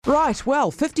Right,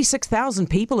 well, 56,000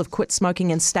 people have quit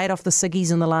smoking and stayed off the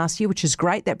ciggies in the last year, which is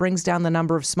great. That brings down the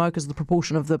number of smokers, the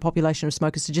proportion of the population of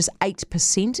smokers, to just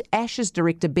 8%. ASH's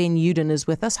director, Ben Yuden, is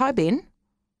with us. Hi, Ben.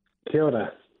 Kia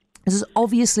ora. This is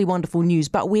obviously wonderful news,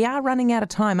 but we are running out of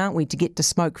time, aren't we, to get to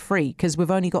smoke-free, because we've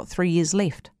only got 3 years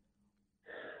left.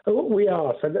 We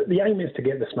are. So the aim is to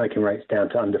get the smoking rates down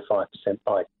to under 5%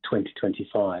 by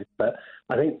 2025. But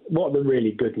I think what the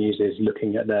really good news is,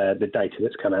 looking at the data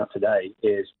that's come out today,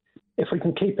 is if we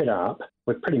can keep it up,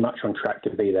 we're pretty much on track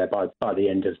to be there by the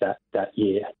end of that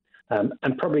year.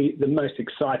 And probably the most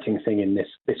exciting thing in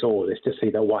this all is to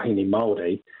see that Wahine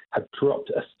Māori have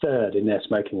dropped a third in their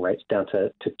smoking rates down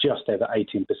to just over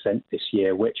 18% this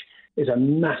year, which is a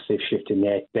massive shift in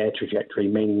their trajectory,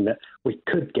 meaning that we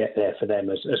could get there for them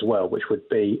as well, which would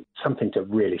be something to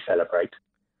really celebrate.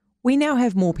 We now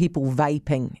have more people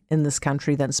vaping in this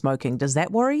country than smoking. Does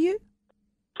that worry you?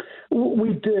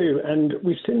 We do, and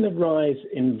we've seen the rise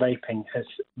in vaping has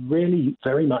really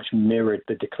very much mirrored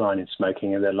the decline in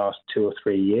smoking in the last 2 or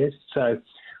 3 years. So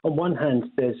on one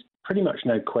hand, there's pretty much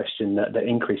no question that the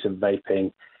increase of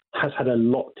vaping has had a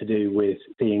lot to do with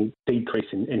the decrease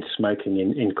in smoking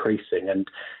increasing. And,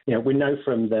 you know, we know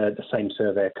from the same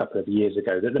survey a couple of years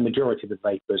ago that the majority of the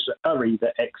vapers are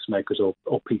either ex-smokers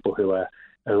or people who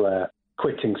are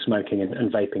quitting smoking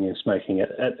and vaping and smoking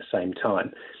at the same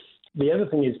time. The other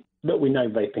thing is that we know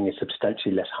vaping is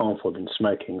substantially less harmful than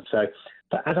smoking. So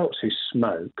for adults who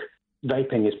smoke,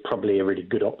 vaping is probably a really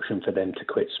good option for them to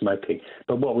quit smoking.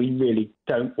 But what we really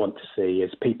don't want to see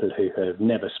is people who have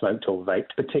never smoked or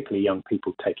vaped, particularly young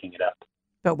people, taking it up.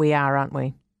 But we are, aren't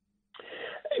we?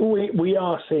 We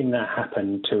are seeing that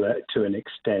happen to an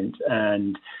extent.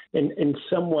 And in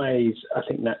some ways, I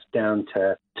think that's down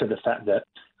to the fact that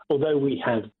although we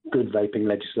have good vaping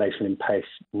legislation in place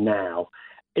now,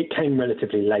 it came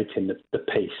relatively late in the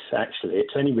piece, actually.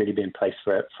 It's only really been in place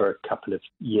for a couple of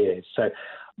years. So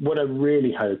what I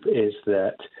really hope is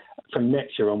that from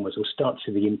next year onwards, we'll start to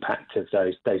see the impact of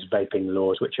those vaping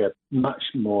laws, which are much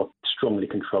more strongly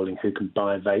controlling who can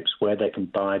buy vapes, where they can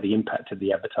buy, the impact of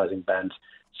the advertising bans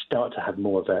start to have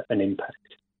more of an impact.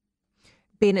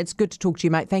 Ben, it's good to talk to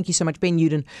you, mate. Thank you so much. Ben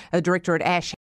Yuden, the director at ASH.